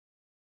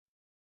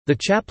The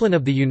chaplain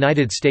of the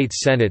United States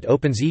Senate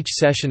opens each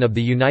session of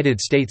the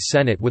United States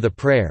Senate with a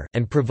prayer,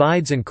 and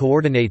provides and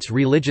coordinates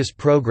religious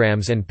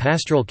programs and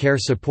pastoral care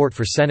support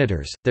for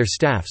senators, their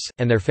staffs,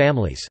 and their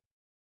families.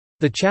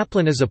 The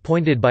chaplain is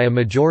appointed by a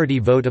majority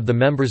vote of the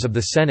members of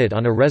the Senate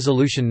on a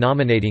resolution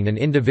nominating an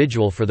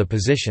individual for the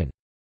position.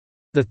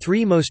 The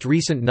three most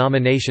recent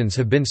nominations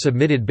have been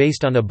submitted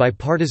based on a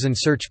bipartisan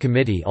search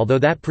committee, although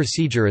that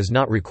procedure is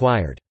not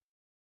required.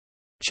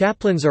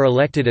 Chaplains are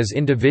elected as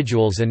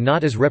individuals and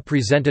not as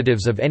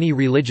representatives of any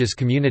religious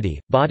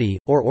community, body,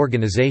 or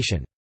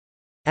organization.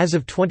 As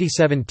of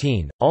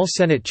 2017, all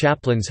Senate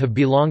chaplains have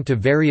belonged to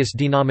various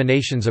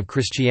denominations of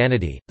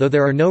Christianity, though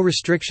there are no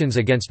restrictions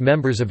against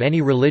members of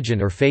any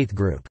religion or faith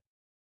group.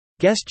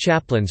 Guest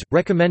chaplains,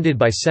 recommended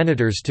by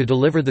senators to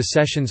deliver the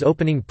session's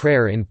opening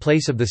prayer in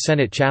place of the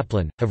Senate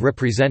chaplain, have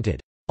represented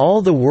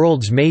all the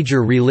world's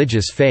major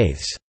religious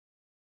faiths.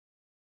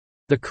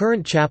 The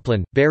current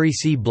chaplain, Barry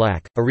C.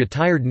 Black, a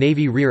retired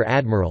Navy Rear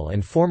Admiral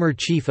and former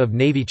Chief of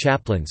Navy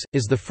Chaplains,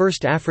 is the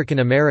first African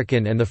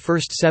American and the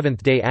first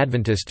Seventh-day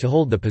Adventist to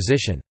hold the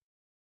position.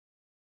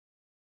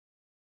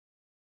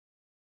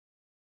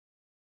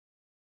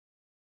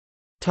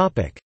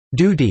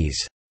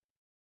 Duties.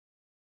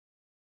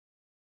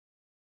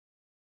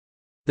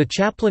 The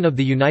chaplain of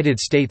the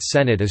United States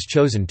Senate is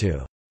chosen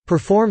to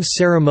perform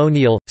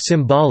ceremonial,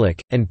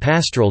 symbolic, and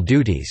pastoral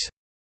duties.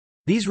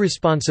 These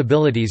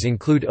responsibilities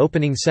include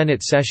opening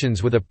Senate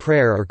sessions with a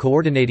prayer or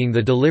coordinating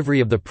the delivery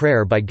of the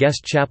prayer by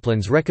guest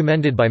chaplains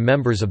recommended by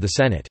members of the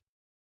Senate.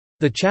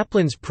 The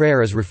chaplain's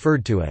prayer is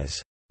referred to as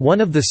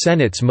one of the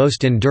Senate's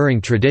most enduring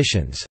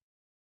traditions.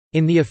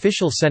 In the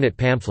official Senate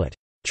pamphlet,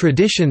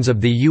 Traditions of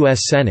the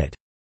U.S. Senate,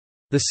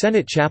 the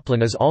Senate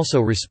chaplain is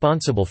also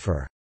responsible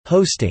for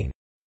hosting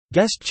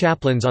guest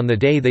chaplains on the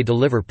day they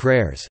deliver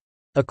prayers.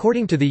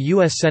 According to the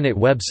U.S. Senate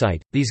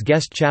website, these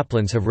guest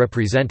chaplains have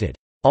represented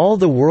all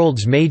the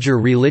world's major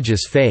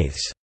religious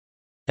faiths,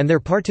 and their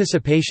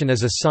participation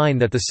is a sign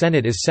that the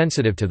Senate is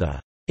sensitive to the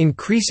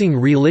increasing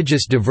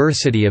religious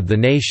diversity of the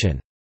nation.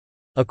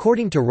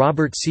 According to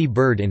Robert C.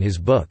 Byrd in his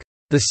book,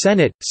 The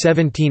Senate,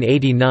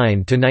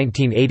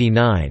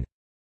 1789–1989,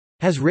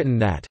 has written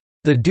that,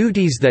 "The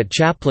duties that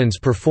chaplains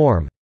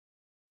perform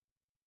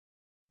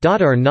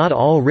are not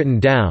all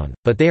written down,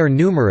 but they are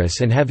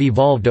numerous and have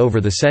evolved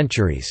over the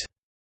centuries."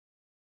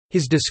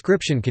 His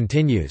description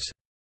continues.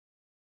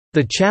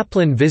 The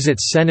chaplain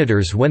visits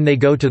senators when they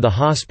go to the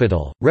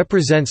hospital,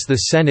 represents the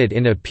Senate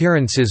in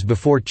appearances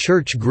before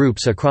church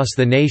groups across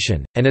the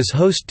nation, and is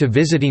host to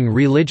visiting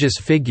religious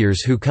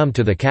figures who come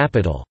to the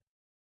Capitol.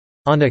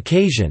 On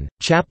occasion,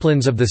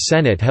 chaplains of the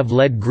Senate have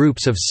led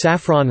groups of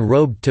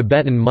saffron-robed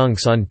Tibetan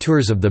monks on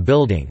tours of the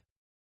building.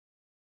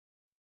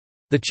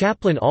 The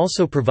chaplain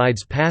also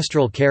provides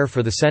pastoral care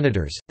for the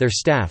senators, their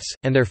staffs,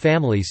 and their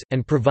families,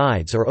 and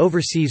provides or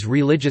oversees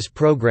religious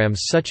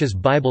programs such as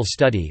Bible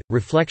study,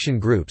 reflection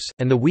groups,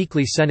 and the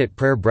weekly Senate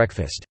prayer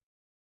breakfast.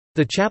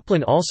 The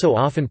chaplain also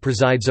often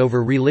presides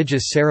over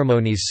religious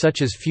ceremonies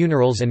such as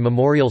funerals and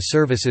memorial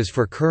services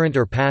for current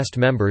or past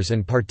members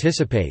and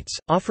participates,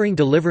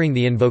 delivering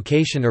the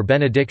invocation or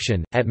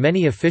benediction, at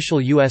many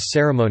official U.S.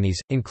 ceremonies,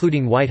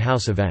 including White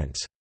House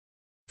events.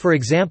 For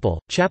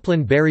example,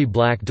 Chaplain Barry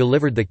Black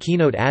delivered the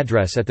keynote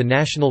address at the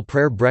National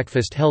Prayer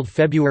Breakfast held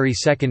February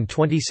 2,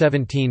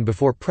 2017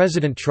 before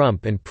President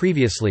Trump and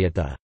previously at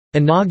the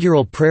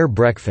inaugural prayer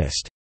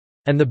breakfast,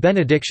 and the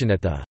benediction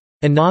at the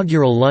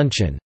inaugural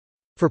luncheon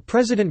for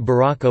President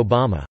Barack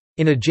Obama.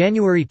 In a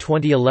January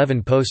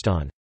 2011 post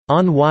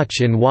on Watch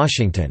in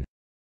Washington,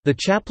 the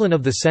chaplain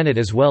of the Senate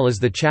as well as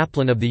the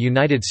chaplain of the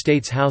United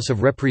States House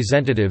of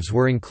Representatives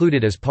were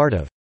included as part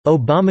of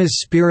Obama's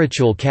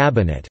spiritual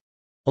cabinet.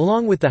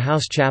 Along with the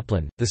House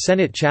chaplain, the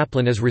Senate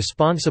chaplain is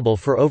responsible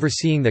for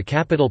overseeing the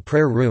Capitol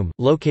Prayer Room,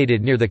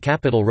 located near the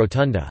Capitol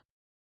Rotunda.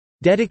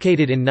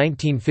 Dedicated in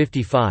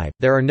 1955,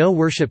 there are no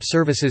worship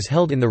services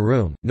held in the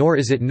room, nor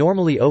is it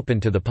normally open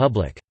to the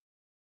public.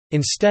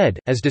 Instead,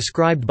 as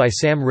described by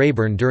Sam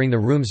Rayburn during the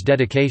room's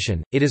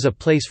dedication, it is a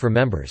place for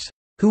members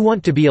who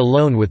want to be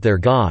alone with their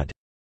God.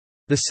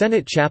 The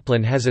Senate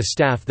chaplain has a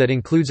staff that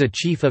includes a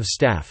chief of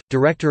staff,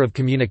 director of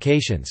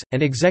communications,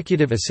 and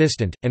executive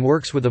assistant, and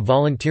works with a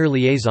volunteer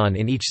liaison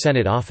in each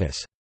Senate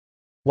office.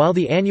 While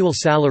the annual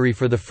salary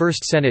for the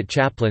first Senate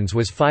chaplains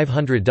was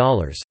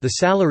 $500, the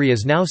salary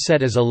is now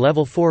set as a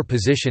Level 4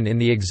 position in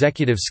the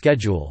executive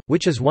schedule,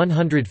 which is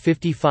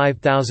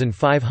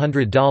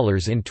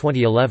 $155,500 in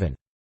 2011.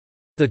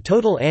 The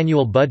total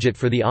annual budget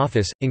for the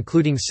office,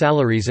 including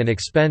salaries and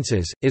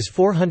expenses, is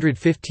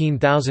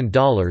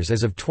 $415,000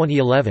 as of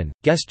 2011.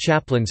 Guest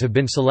chaplains have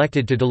been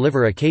selected to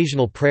deliver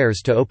occasional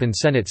prayers to open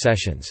Senate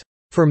sessions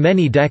for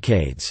many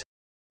decades.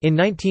 In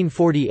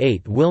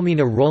 1948,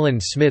 Wilmina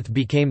Rowland Smith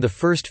became the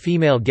first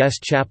female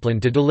guest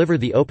chaplain to deliver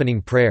the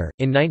opening prayer.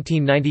 In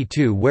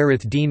 1992,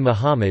 Warith Deen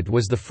Muhammad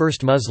was the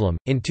first Muslim.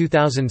 In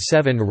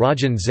 2007,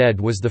 Rajan Zed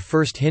was the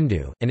first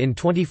Hindu, and in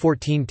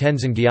 2014,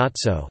 Tenzin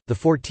Gyatso, the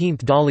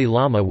 14th Dalai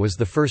Lama, was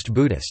the first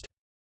Buddhist.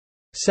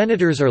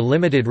 Senators are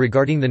limited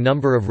regarding the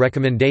number of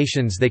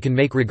recommendations they can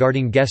make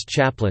regarding guest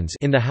chaplains.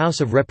 In the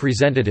House of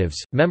Representatives,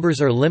 members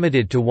are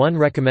limited to one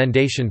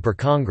recommendation per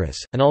Congress,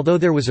 and although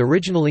there was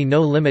originally no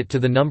limit to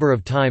the number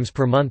of times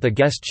per month a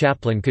guest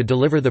chaplain could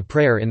deliver the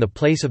prayer in the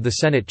place of the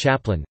Senate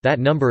chaplain, that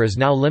number is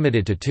now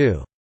limited to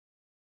 2.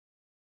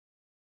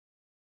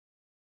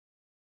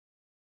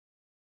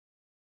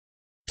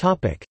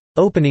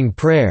 Opening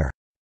prayer.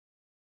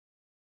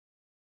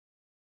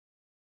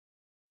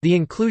 The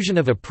inclusion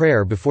of a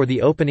prayer before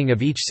the opening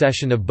of each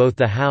session of both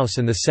the House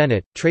and the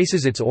Senate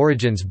traces its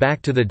origins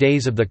back to the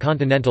days of the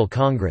Continental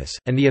Congress,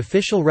 and the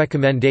official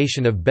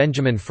recommendation of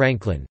Benjamin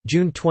Franklin,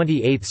 June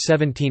 28,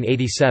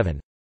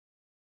 1787.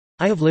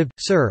 I have lived,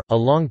 sir, a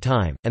long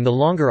time, and the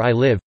longer I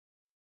live,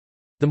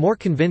 the more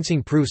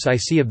convincing proofs I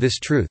see of this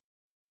truth,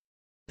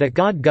 that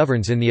God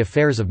governs in the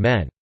affairs of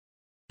men.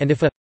 And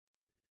if a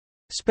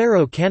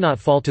sparrow cannot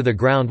fall to the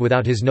ground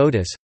without his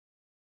notice,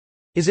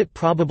 is it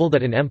probable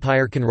that an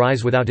empire can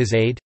rise without his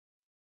aid?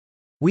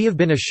 We have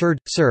been assured,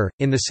 sir,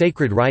 in the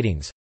sacred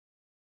writings,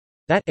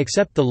 that,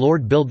 except the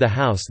Lord build the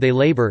house they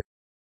labor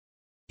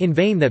in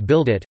vain that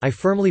build it. I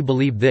firmly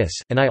believe this,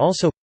 and I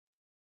also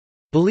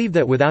believe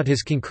that without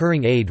his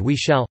concurring aid we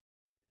shall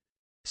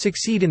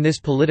succeed in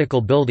this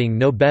political building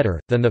no better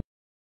than the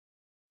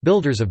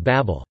builders of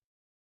Babel.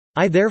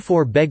 I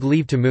therefore beg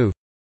leave to move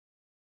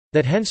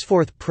that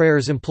henceforth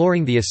prayers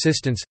imploring the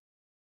assistance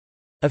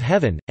of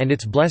heaven, and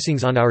its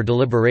blessings on our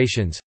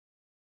deliberations,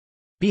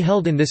 be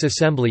held in this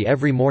assembly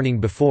every morning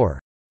before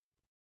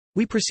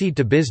we proceed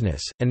to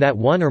business, and that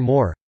one or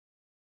more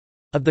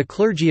of the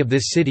clergy of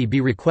this city be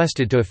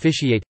requested to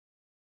officiate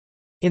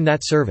in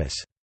that service.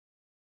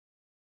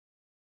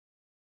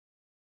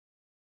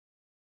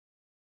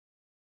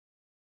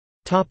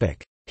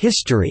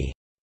 History.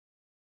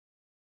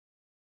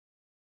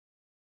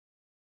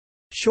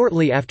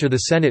 Shortly after the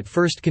Senate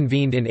first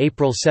convened in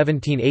April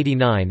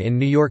 1789 in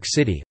New York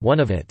City, one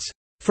of its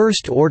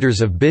first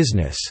orders of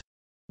business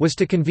was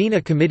to convene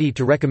a committee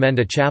to recommend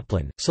a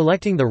chaplain,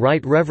 selecting the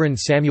Right Reverend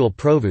Samuel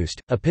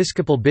Provoost,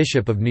 Episcopal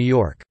Bishop of New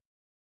York.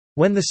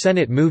 When the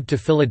Senate moved to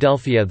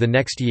Philadelphia the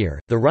next year,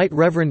 the Right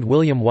Reverend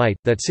William White,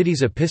 that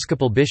city's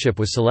Episcopal bishop,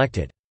 was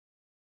selected.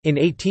 In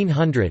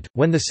 1800,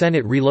 when the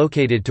Senate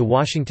relocated to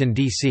Washington,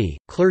 D.C.,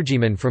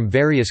 clergymen from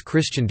various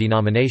Christian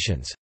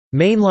denominations,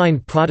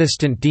 mainline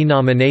Protestant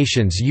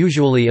denominations,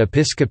 usually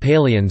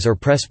Episcopalians or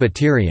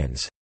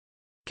Presbyterians,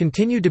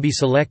 continued to be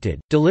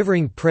selected,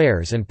 delivering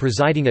prayers and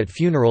presiding at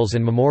funerals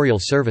and memorial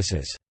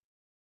services.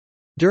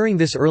 During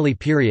this early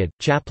period,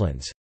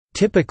 chaplains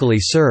typically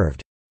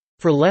served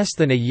for less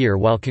than a year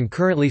while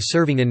concurrently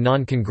serving in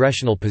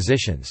non-congressional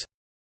positions.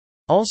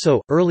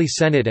 Also, early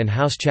Senate and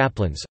House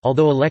chaplains,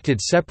 although elected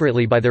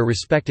separately by their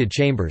respected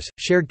chambers,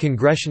 shared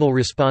congressional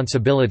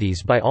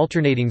responsibilities by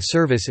alternating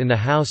service in the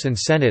House and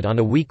Senate on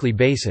a weekly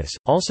basis,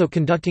 also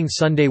conducting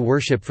Sunday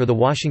worship for the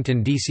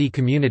Washington, D.C.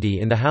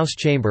 community in the House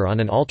chamber on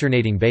an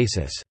alternating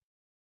basis.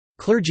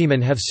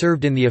 Clergymen have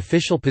served in the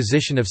official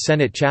position of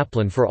Senate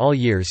chaplain for all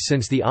years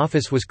since the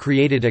office was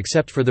created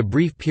except for the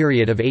brief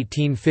period of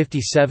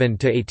 1857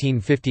 to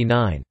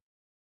 1859.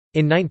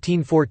 In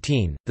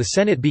 1914, the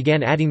Senate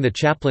began adding the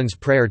chaplain's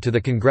prayer to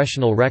the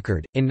congressional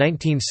record. In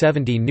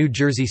 1970, New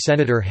Jersey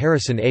Senator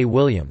Harrison A.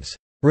 Williams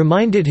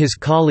reminded his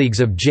colleagues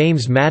of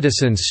James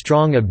Madison's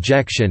strong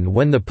objection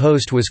when the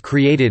post was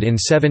created in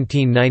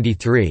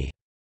 1793,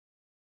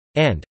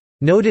 and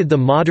noted the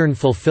modern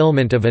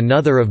fulfillment of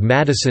another of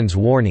Madison's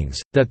warnings,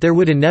 that there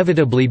would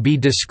inevitably be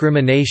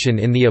discrimination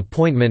in the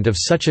appointment of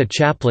such a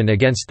chaplain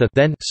against the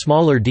then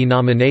smaller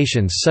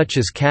denominations such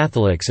as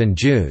Catholics and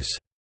Jews.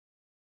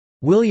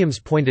 Williams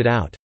pointed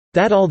out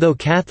that although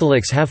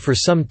Catholics have for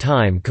some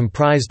time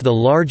comprised the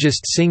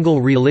largest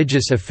single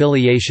religious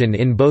affiliation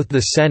in both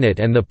the Senate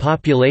and the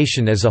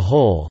population as a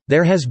whole,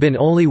 there has been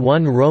only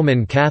one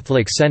Roman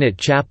Catholic Senate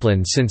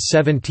chaplain since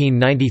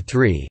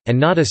 1793, and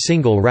not a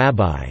single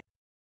rabbi.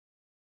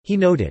 He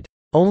noted,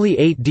 "Only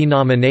 8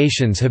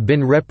 denominations have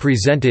been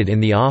represented in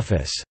the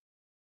office."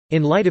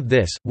 In light of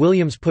this,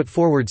 Williams put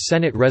forward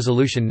Senate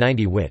Resolution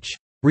 90, which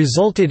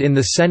resulted in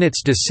the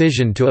Senate's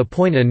decision to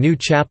appoint a new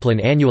chaplain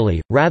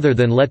annually, rather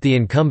than let the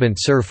incumbent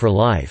serve for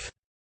life.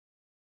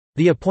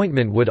 The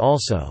appointment would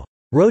also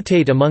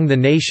rotate among the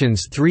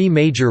nation's 3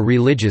 major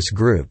religious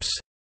groups.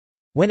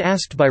 When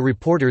asked by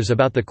reporters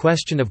about the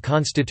question of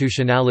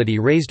constitutionality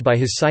raised by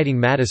his citing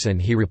Madison,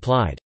 he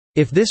replied,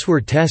 "If this were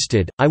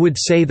tested, I would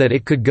say that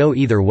it could go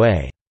either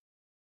way.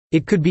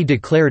 It could be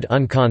declared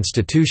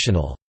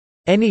unconstitutional.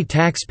 Any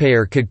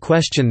taxpayer could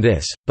question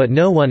this, but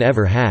no one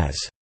ever has."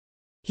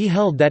 He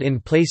held that in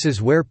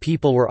places where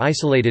people were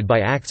isolated by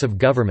acts of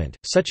government,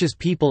 such as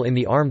people in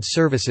the armed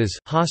services,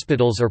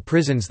 hospitals or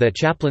prisons, that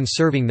chaplains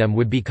serving them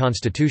would be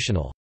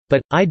constitutional.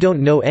 "But, I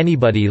don't know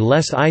anybody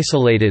less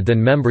isolated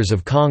than members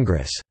of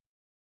Congress."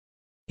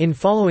 In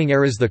following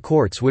eras the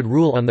courts would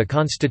rule on the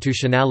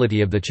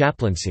constitutionality of the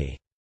chaplaincy.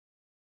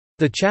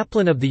 The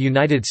chaplain of the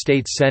United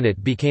States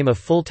Senate became a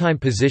full-time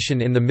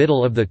position in the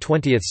middle of the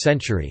 20th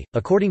century.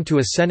 According to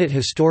a Senate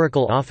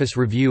Historical Office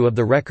review of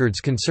the records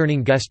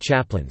concerning guest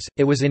chaplains,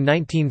 it was in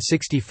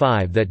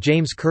 1965 that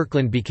James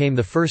Kirkland became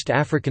the first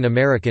African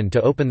American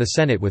to open the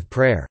Senate with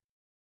prayer.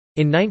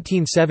 In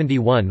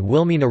 1971,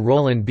 Wilhelmina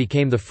Rowland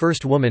became the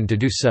first woman to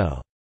do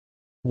so.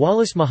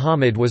 Wallace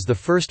Muhammad was the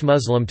first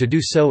Muslim to do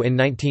so in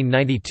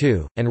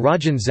 1992, and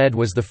Rajan Zed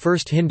was the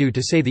first Hindu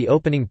to say the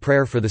opening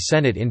prayer for the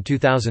Senate in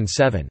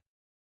 2007.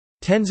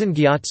 Tenzin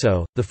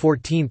Gyatso, the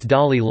 14th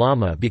Dalai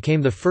Lama,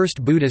 became the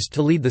first Buddhist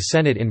to lead the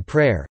Senate in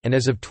prayer, and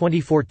as of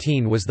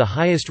 2014 was the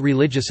highest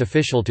religious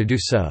official to do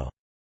so.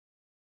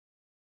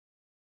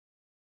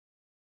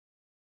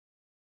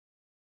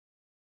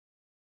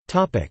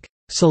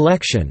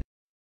 Selection.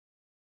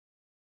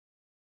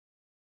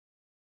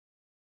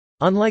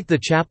 Unlike the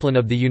chaplain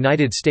of the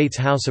United States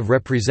House of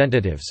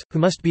Representatives, who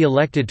must be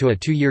elected to a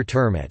two-year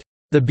term at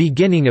the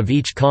beginning of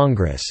each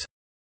Congress,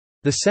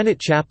 the Senate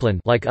chaplain,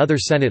 like other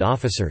Senate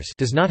officers,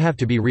 does not have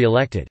to be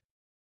re-elected.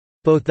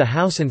 Both the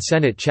House and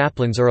Senate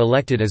chaplains are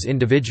elected as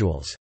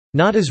individuals,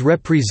 not as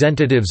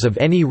representatives of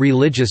any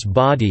religious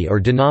body or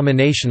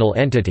denominational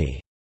entity.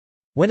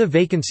 When a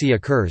vacancy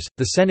occurs,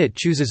 the Senate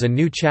chooses a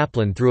new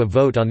chaplain through a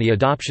vote on the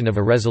adoption of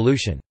a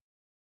resolution.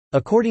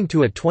 According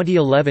to a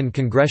 2011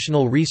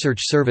 Congressional Research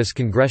Service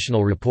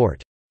congressional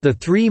report, the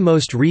three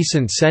most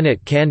recent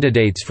Senate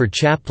candidates for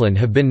chaplain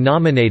have been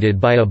nominated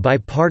by a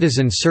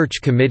bipartisan search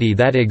committee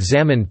that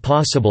examined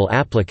possible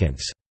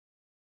applicants.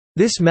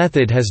 This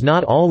method has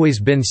not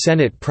always been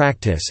Senate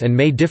practice and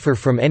may differ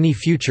from any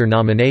future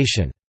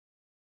nomination.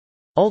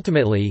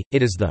 Ultimately,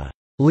 it is the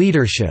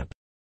leadership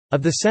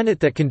of the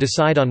Senate that can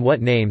decide on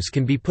what names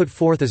can be put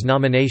forth as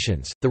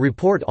nominations. The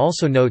report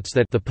also notes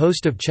that the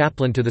post of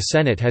chaplain to the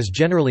Senate has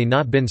generally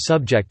not been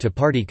subject to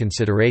party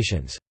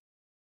considerations.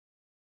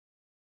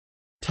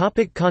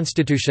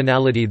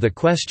 Constitutionality. The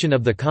question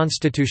of the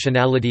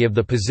constitutionality of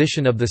the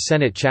position of the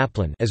Senate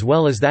chaplain, as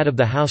well as that of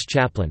the House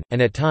chaplain,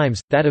 and at times,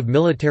 that of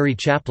military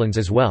chaplains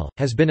as well,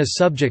 has been a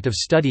subject of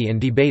study and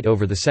debate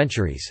over the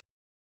centuries.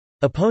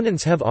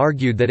 Opponents have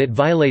argued that it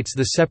violates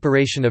the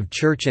separation of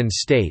church and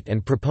state,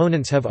 and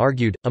proponents have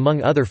argued,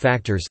 among other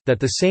factors, that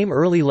the same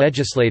early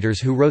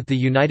legislators who wrote the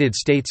United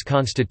States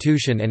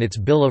Constitution and its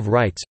Bill of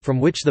Rights,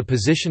 from which the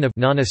position of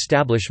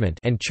non-establishment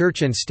and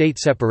church and state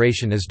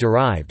separation is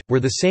derived, were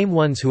the same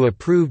ones who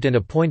approved and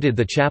appointed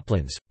the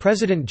chaplains.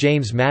 President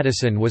James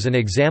Madison was an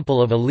example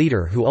of a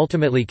leader who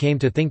ultimately came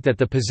to think that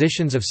the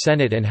positions of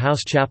Senate and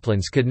House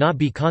chaplains could not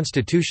be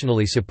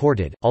constitutionally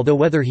supported, although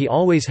whether he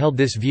always held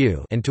this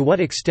view and to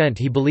what extent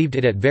he believed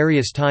it at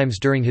various times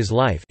during his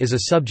life is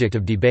a subject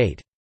of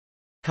debate.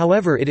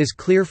 However, it is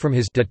clear from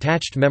his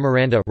detached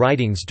memoranda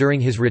writings during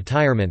his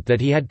retirement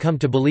that he had come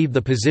to believe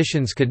the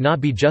positions could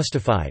not be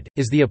justified.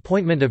 Is the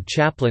appointment of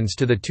chaplains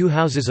to the two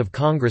houses of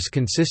Congress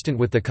consistent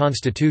with the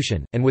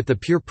Constitution, and with the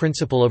pure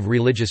principle of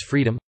religious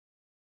freedom?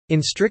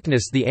 In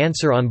strictness, the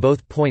answer on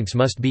both points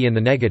must be in the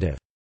negative.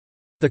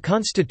 The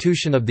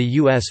Constitution of the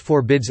U.S.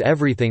 forbids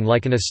everything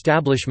like an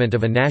establishment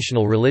of a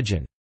national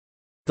religion.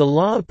 The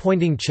law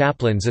appointing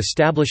chaplains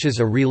establishes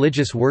a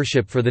religious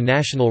worship for the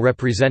national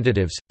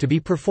representatives, to be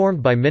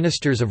performed by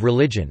ministers of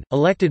religion,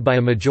 elected by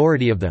a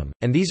majority of them,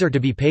 and these are to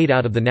be paid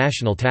out of the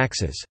national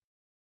taxes.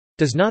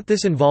 Does not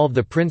this involve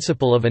the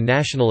principle of a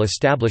national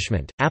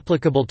establishment,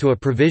 applicable to a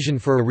provision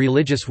for a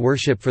religious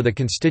worship for the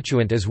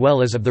constituent as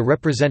well as of the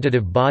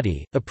representative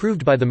body,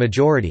 approved by the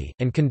majority,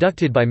 and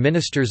conducted by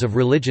ministers of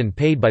religion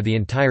paid by the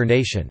entire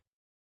nation?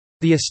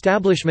 The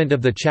establishment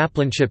of the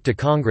chaplainship to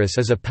Congress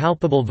is a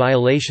palpable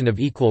violation of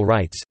equal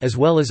rights, as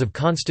well as of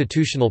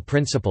constitutional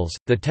principles.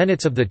 The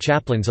tenets of the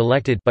chaplains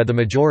elected by the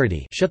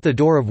majority shut the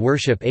door of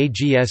worship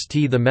against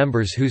the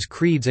members whose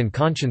creeds and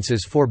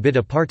consciences forbid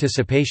a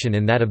participation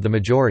in that of the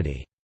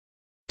majority.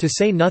 To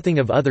say nothing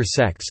of other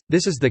sects,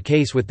 this is the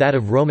case with that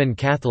of Roman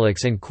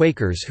Catholics and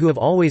Quakers, who have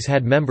always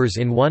had members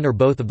in one or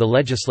both of the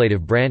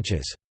legislative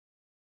branches.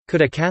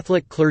 Could a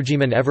Catholic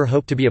clergyman ever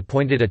hope to be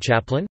appointed a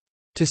chaplain?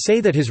 To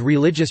say that his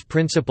religious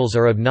principles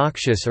are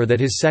obnoxious or that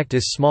his sect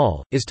is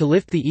small, is to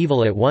lift the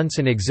evil at once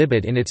and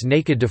exhibit in its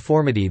naked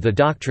deformity the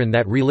doctrine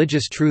that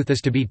religious truth is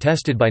to be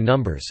tested by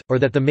numbers, or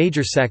that the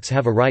major sects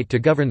have a right to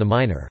govern the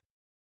minor.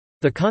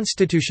 The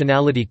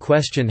constitutionality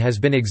question has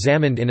been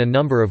examined in a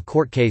number of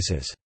court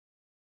cases.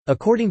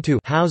 According to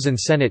House and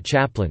Senate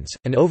Chaplains,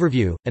 an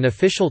overview, an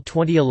official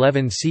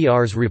 2011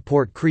 CR's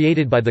report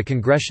created by the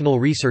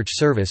Congressional Research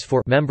Service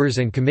for members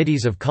and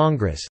committees of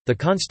Congress, the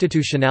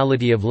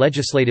constitutionality of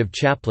legislative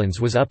chaplains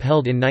was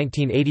upheld in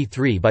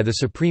 1983 by the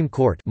Supreme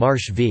Court,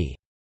 Marsh v.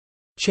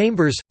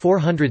 Chambers,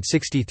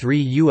 463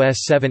 U.S.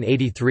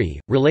 783,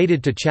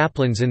 related to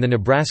chaplains in the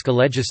Nebraska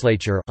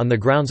legislature on the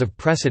grounds of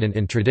precedent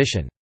and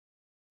tradition.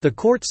 The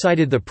court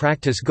cited the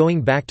practice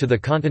going back to the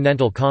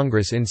Continental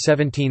Congress in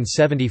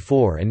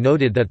 1774 and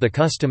noted that the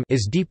custom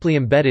is deeply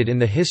embedded in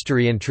the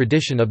history and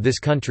tradition of this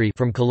country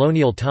from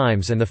colonial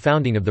times and the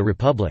founding of the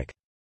Republic.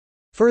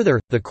 Further,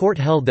 the court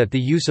held that the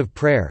use of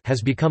prayer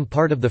has become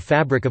part of the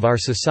fabric of our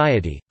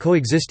society,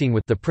 coexisting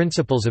with the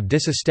principles of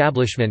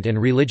disestablishment and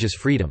religious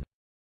freedom.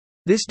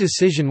 This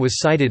decision was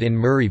cited in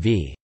Murray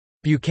v.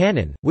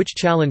 Buchanan, which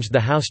challenged the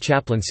House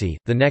chaplaincy,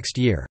 the next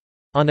year.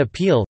 On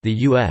appeal, the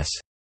U.S.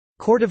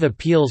 Court of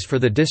Appeals for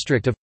the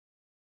District of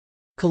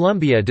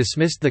Columbia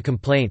dismissed the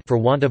complaint for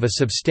want of a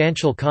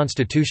substantial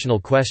constitutional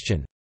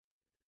question.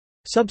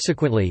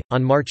 Subsequently,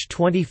 on March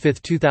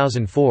 25,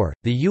 2004,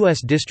 the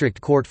U.S.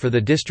 District Court for the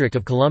District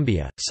of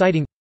Columbia,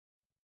 citing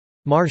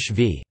Marsh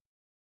v.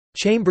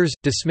 Chambers,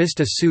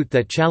 dismissed a suit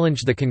that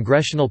challenged the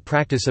congressional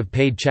practice of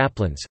paid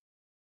chaplains,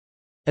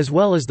 as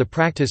well as the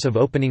practice of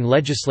opening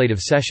legislative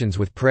sessions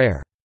with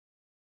prayer.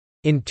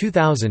 In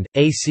 2000,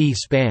 a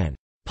C-SPAN,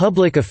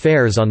 Public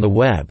Affairs on the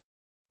Web,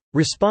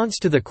 response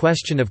to the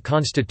question of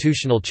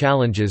constitutional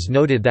challenges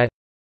noted that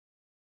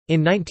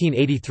in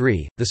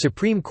 1983, the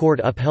Supreme Court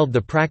upheld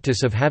the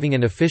practice of having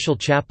an official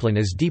chaplain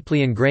as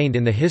deeply ingrained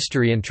in the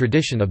history and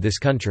tradition of this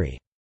country.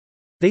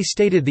 They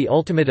stated the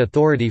ultimate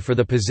authority for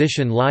the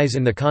position lies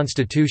in the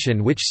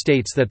Constitution, which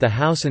states that the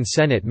House and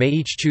Senate may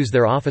each choose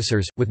their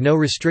officers, with no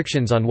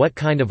restrictions on what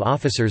kind of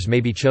officers may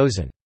be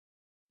chosen.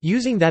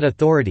 Using that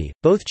authority,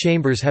 both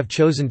chambers have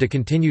chosen to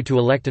continue to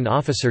elect an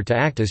officer to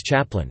act as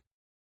chaplain.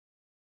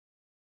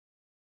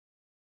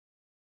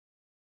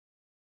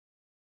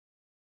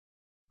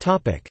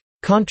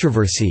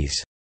 Controversies.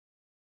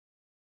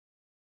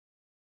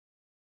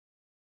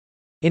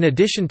 In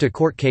addition to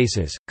court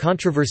cases,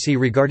 controversy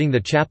regarding the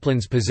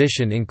chaplain's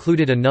position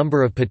included a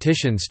number of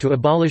petitions to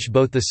abolish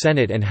both the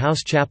Senate and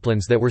House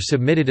chaplains that were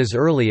submitted as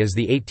early as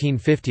the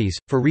 1850s,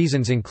 for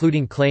reasons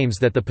including claims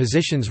that the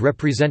positions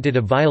represented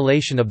a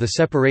violation of the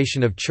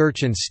separation of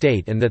church and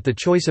state and that the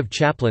choice of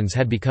chaplains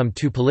had become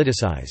too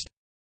politicized.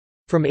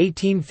 From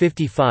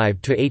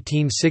 1855 to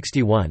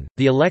 1861,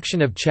 the election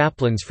of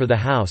chaplains for the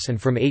House,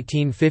 and from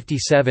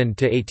 1857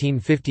 to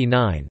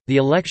 1859, the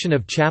election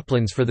of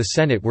chaplains for the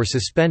Senate were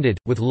suspended,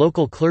 with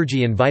local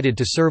clergy invited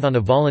to serve on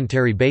a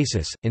voluntary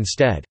basis,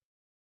 instead.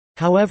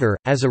 However,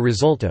 as a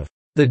result of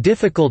the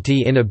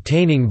difficulty in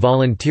obtaining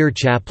volunteer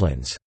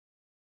chaplains,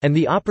 and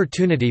the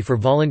opportunity for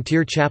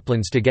volunteer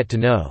chaplains to get to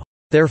know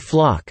their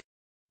flock,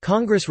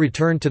 Congress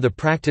returned to the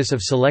practice of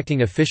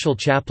selecting official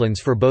chaplains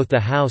for both the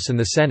House and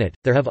the Senate.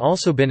 There have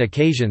also been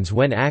occasions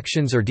when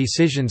actions or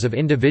decisions of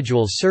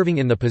individuals serving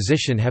in the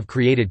position have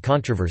created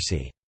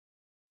controversy.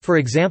 For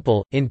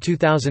example, in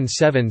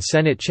 2007,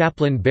 Senate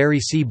chaplain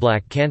Barry C.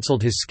 Black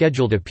canceled his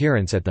scheduled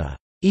appearance at the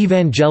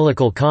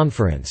Evangelical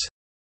Conference,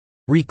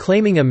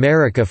 Reclaiming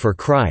America for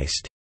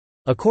Christ.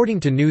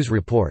 According to news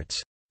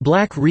reports,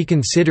 Black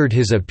reconsidered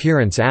his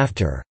appearance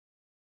after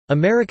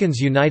Americans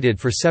United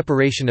for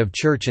Separation of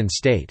Church and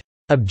State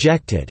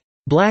objected.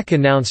 Black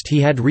announced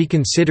he had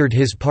reconsidered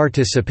his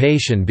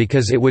participation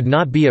because it would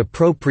not be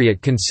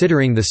appropriate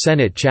considering the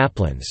Senate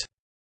chaplains'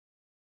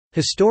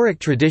 historic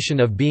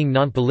tradition of being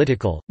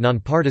nonpolitical,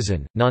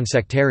 nonpartisan,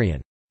 nonsectarian.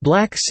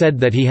 Black said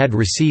that he had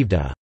received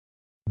a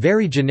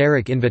very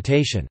generic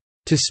invitation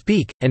to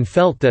speak, and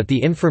felt that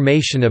the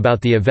information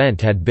about the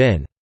event had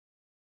been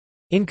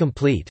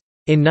incomplete.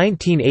 In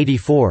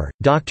 1984,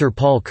 Dr.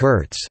 Paul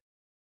Kurtz,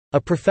 a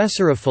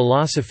professor of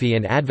philosophy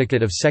and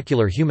advocate of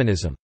secular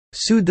humanism,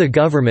 sued the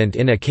government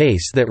in a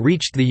case that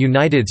reached the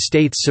United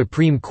States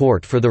Supreme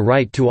Court for the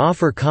right to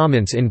offer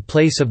comments in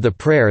place of the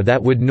prayer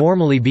that would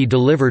normally be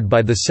delivered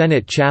by the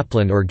Senate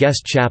chaplain or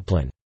guest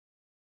chaplain.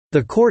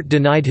 The court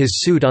denied his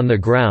suit on the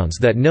grounds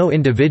that no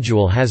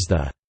individual has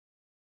the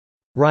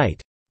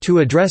right to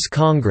address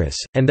Congress,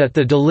 and that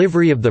the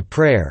delivery of the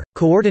prayer,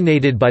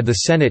 coordinated by the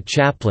Senate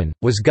chaplain,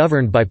 was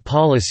governed by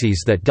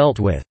policies that dealt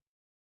with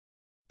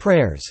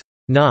prayers,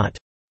 not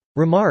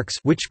remarks,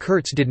 which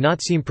Kurtz did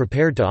not seem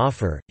prepared to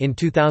offer. In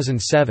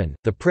 2007,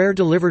 the prayer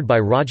delivered by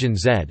Rajan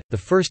Zed, the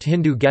first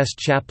Hindu guest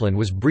chaplain,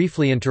 was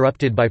briefly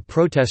interrupted by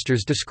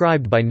protesters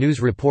described by news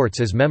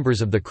reports as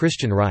members of the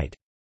Christian right.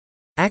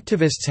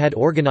 Activists had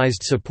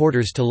organized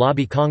supporters to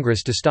lobby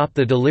Congress to stop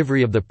the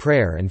delivery of the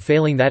prayer, and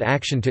failing that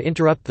action to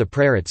interrupt the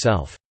prayer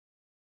itself.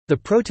 The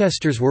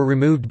protesters were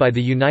removed by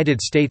the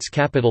United States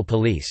Capitol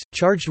Police,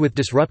 charged with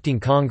disrupting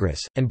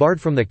Congress, and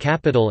barred from the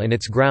Capitol and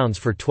its grounds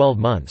for 12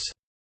 months.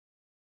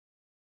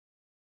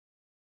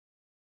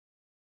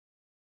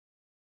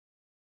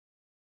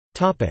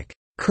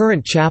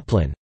 Current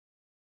chaplain.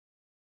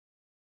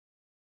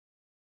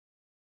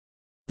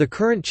 The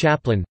current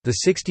chaplain, the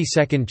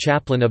 62nd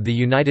chaplain of the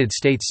United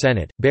States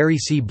Senate, Barry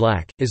C.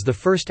 Black, is the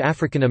first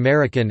African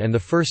American and the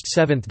first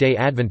Seventh-day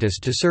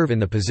Adventist to serve in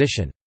the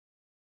position.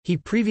 He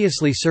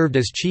previously served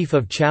as Chief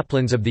of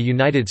Chaplains of the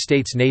United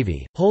States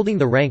Navy, holding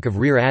the rank of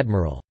Rear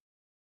Admiral.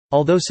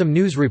 Although some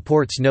news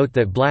reports note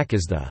that Black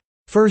is the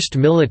first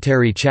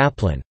military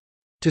chaplain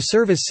to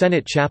serve as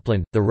Senate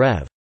chaplain, the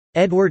Rev.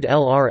 Edward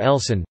L. R.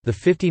 Elson, the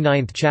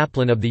 59th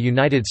chaplain of the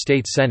United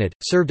States Senate,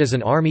 served as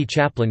an Army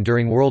chaplain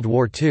during World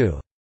War II.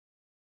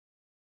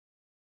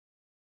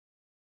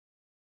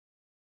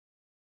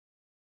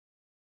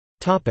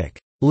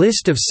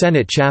 List of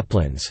Senate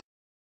chaplains.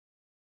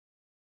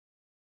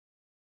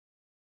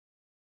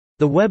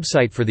 The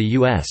website for the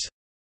U.S.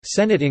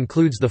 Senate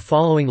includes the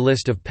following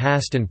list of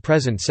past and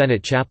present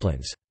Senate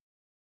chaplains.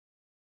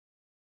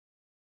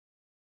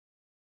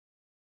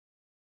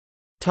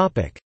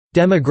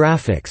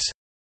 Demographics.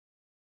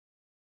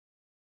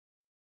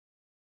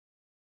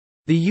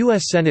 The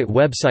U.S. Senate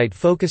website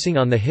focusing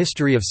on the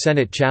history of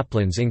Senate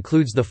chaplains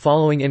includes the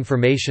following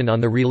information on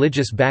the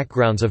religious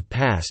backgrounds of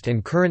past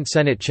and current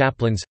Senate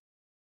chaplains.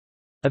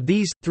 Of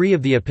these, 3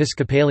 of the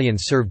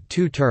Episcopalians served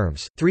 2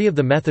 terms, 3 of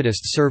the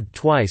Methodists served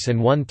twice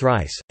and 1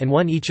 thrice, and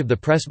 1 each of the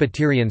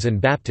Presbyterians and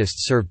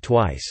Baptists served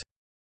twice.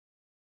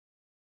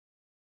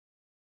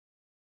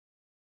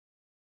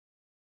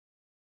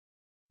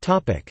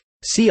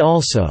 See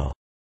also: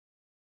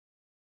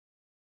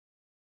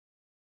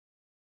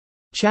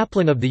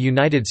 Chaplain of the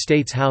United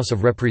States House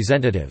of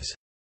Representatives.